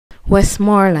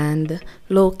Westmoreland,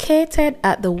 located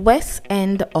at the west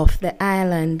end of the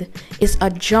island, is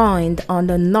adjoined on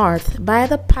the north by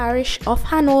the parish of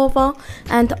Hanover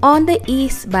and on the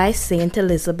east by St.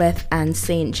 Elizabeth and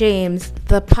St. James.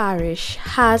 The parish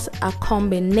has a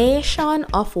combination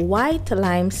of white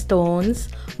limestones,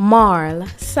 marl,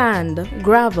 sand,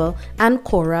 gravel, and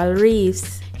coral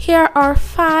reefs. Here are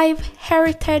 5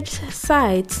 heritage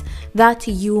sites that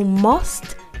you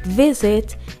must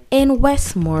visit in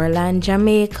Westmoreland,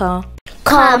 Jamaica.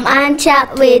 Come and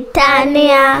chat with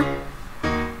Tania.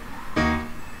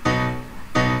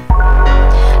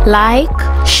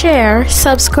 Like, share,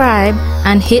 subscribe,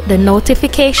 and hit the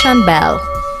notification bell.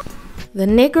 The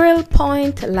Negril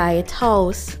Point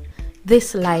Lighthouse.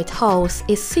 This lighthouse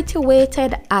is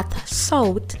situated at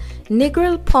South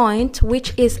Negril Point,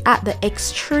 which is at the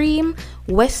extreme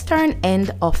western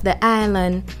end of the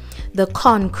island. The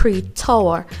concrete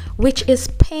tower, which is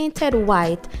painted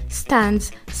white,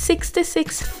 stands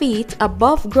 66 feet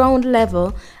above ground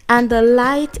level, and the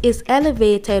light is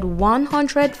elevated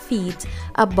 100 feet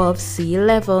above sea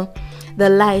level. The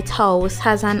lighthouse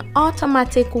has an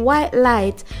automatic white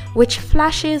light which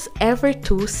flashes every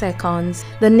 2 seconds.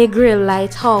 The Negril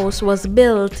Lighthouse was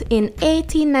built in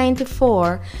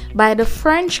 1894 by the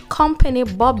French company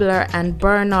Bobler and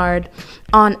Bernard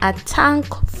on a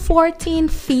tank 14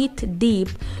 feet deep,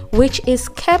 which is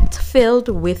kept filled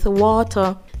with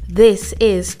water. This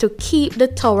is to keep the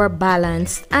tower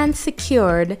balanced and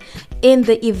secured in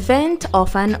the event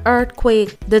of an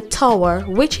earthquake. The tower,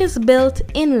 which is built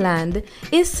inland,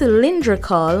 is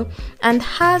cylindrical and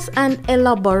has an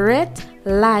elaborate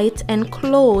light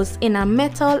enclosed in a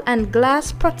metal and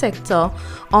glass protector,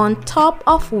 on top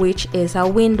of which is a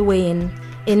wind vane.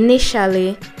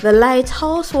 Initially, the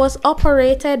lighthouse was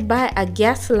operated by a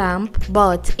gas lamp,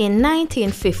 but in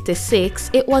 1956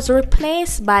 it was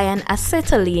replaced by an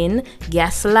acetylene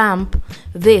gas lamp.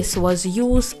 This was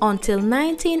used until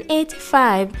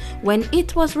 1985, when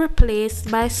it was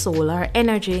replaced by solar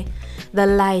energy. The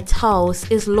lighthouse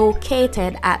is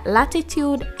located at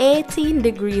latitude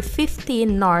 18°15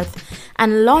 north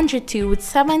and longitude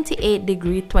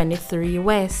 78°23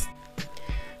 west.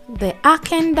 The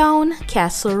Ackendown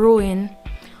Castle ruin.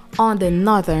 On the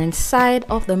northern side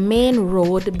of the main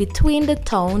road between the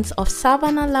towns of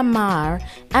Savanna-la-mar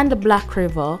and Black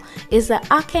River is the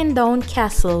Ackendown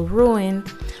Castle ruin.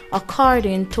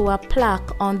 According to a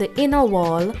plaque on the inner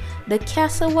wall, the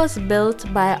castle was built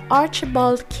by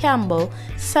Archibald Campbell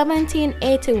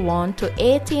 1781 to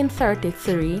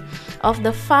 1833 of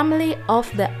the family of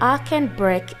the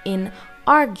Ackenbreck in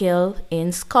Argyll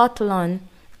in Scotland.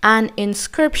 An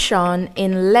inscription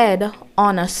in lead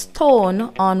on a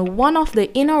stone on one of the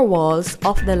inner walls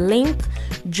of the link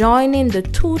joining the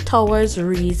 2 towers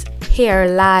reads, "Here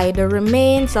lie the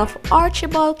remains of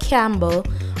Archibald Campbell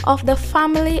of the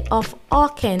family of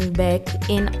Ackenbeck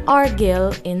in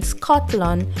Argyll in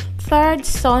Scotland, 3rd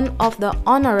son of the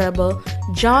Honourable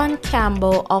John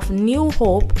Campbell of New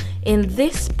Hope in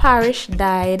this parish,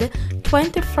 died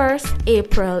 21st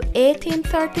April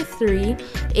 1833,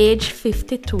 age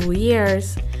 52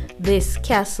 years. This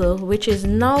castle, which is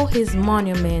now his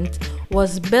monument,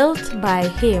 was built by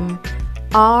him,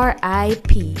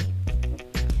 R.I.P.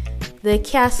 The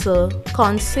castle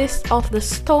consists of the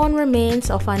stone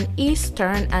remains of an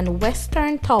eastern and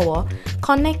western tower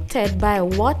connected by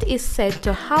what is said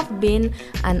to have been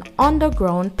an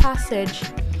underground passage.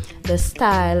 The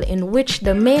style in which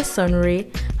the masonry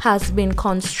has been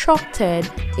constructed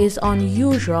is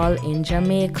unusual in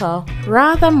Jamaica,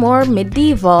 rather more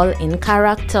medieval in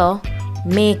character,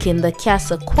 making the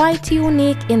castle quite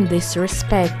unique in this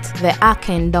respect. The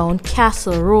Ackendown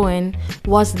Castle ruin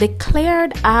was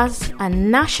declared as a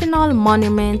national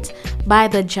monument by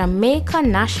the Jamaica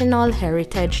National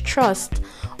Heritage Trust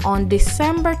on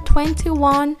December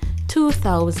 21,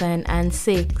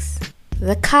 2006.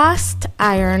 The cast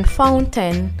iron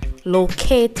fountain,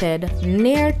 located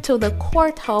near to the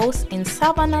Courthouse in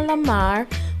Savanna-la-mar,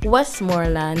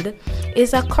 Westmoreland,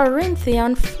 is a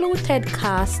Corinthian fluted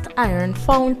cast iron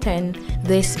fountain.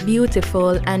 This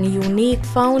beautiful and unique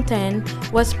fountain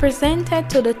was presented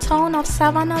to the town of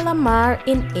Savanna-la-mar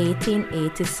in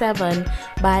 1887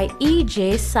 by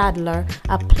E.J. Sadler,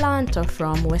 a planter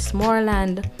from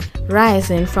Westmoreland.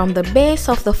 Rising from the base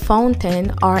of the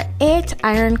fountain are 8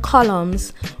 iron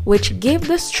columns, which give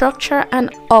the structure an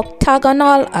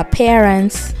octagonal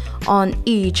appearance. On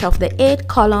each of the 8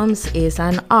 columns is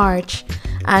an arch,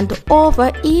 and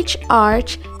over each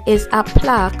arch is a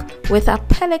plaque with a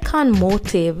pelican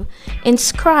motif.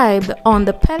 Inscribed on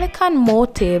the pelican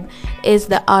motif is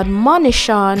the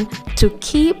admonition to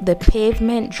keep the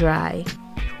pavement dry.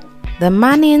 The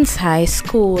Manning's High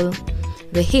School.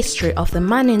 The history of the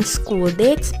Manning School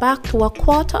dates back to a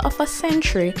quarter of a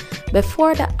century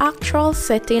before the actual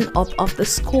setting up of the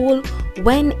school,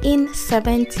 when in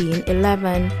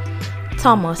 1711,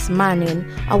 Thomas Manning,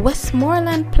 a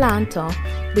Westmoreland planter,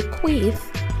 bequeathed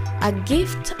a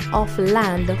gift of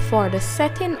land for the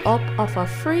setting up of a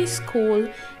free school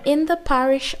in the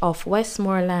parish of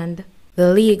Westmoreland.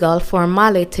 The legal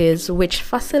formalities which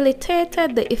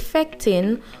facilitated the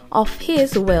effecting of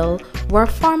his will were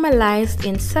formalized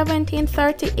in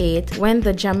 1738 when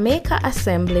the Jamaica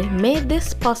Assembly made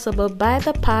this possible by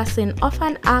the passing of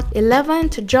an Act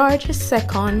 11th George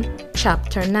II,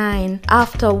 Chapter 9,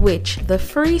 after which the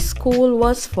free school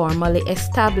was formally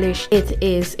established. It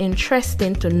is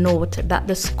interesting to note that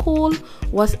the school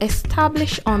was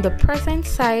established on the present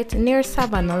site near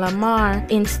Savanna-la-mar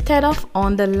instead of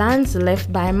on the lands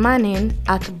left by Manning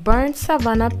at burnt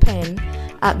Savannah Pen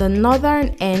at the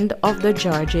northern end of the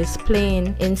Georges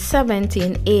Plain. In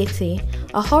 1780,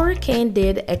 a hurricane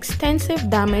did extensive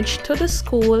damage to the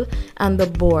school, and the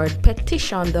board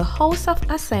petitioned the House of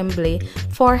Assembly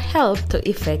for help to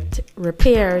effect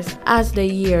repairs. As the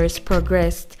years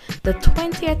progressed, the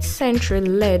 20th century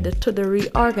led to the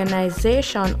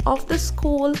reorganization of the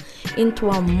school into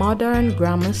a modern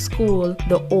grammar school.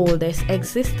 The oldest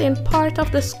existing part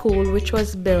of the school, which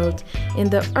was built in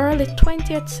the early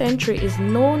 20th century, is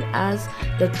known as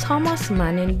the Thomas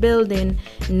Manning Building,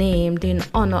 named in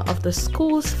honor of the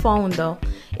school's founder.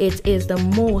 It is the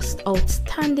most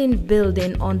outstanding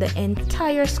building on the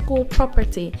entire school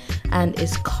property and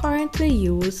is currently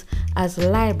used as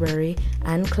library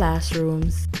and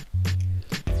classrooms.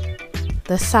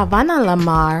 The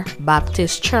Savanna-la-mar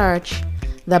Baptist Church.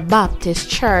 The Baptist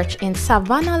Church in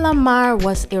Savanna-la-mar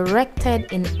was erected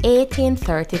in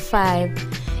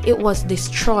 1835. It was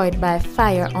destroyed by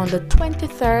fire on the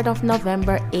 23rd of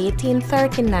November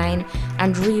 1839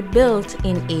 and rebuilt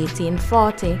in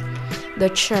 1840. The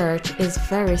church is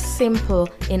very simple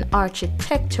in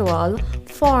architectural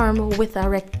form with a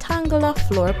rectangular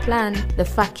floor plan. The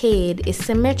facade is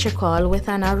symmetrical with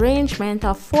an arrangement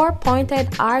of 4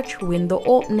 pointed arch window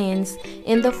openings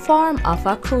in the form of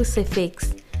a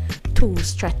crucifix. 2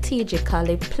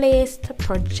 strategically placed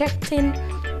projecting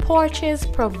porches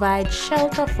provide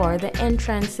shelter for the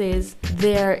entrances.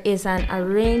 There is an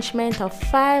arrangement of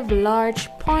 5 large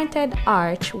pointed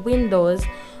arch windows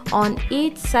on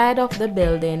each side of the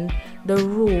building. The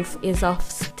roof is of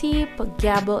steep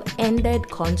gable-ended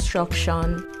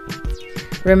construction.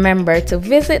 Remember to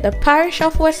visit the parish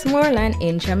of Westmoreland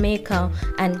in Jamaica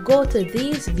and go to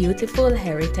these beautiful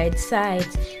heritage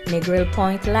sites: Negril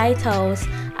Point Lighthouse,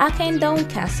 Ackendown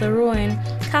Castle Ruin,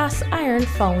 Cast Iron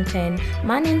Fountain,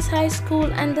 Manning's High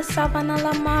School, and the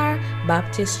Savanna-la-mar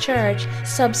Baptist Church.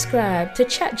 Subscribe to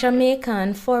Chat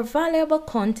Jamaican for valuable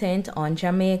content on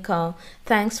Jamaica.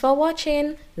 Thanks for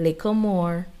watching. Little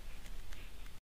more.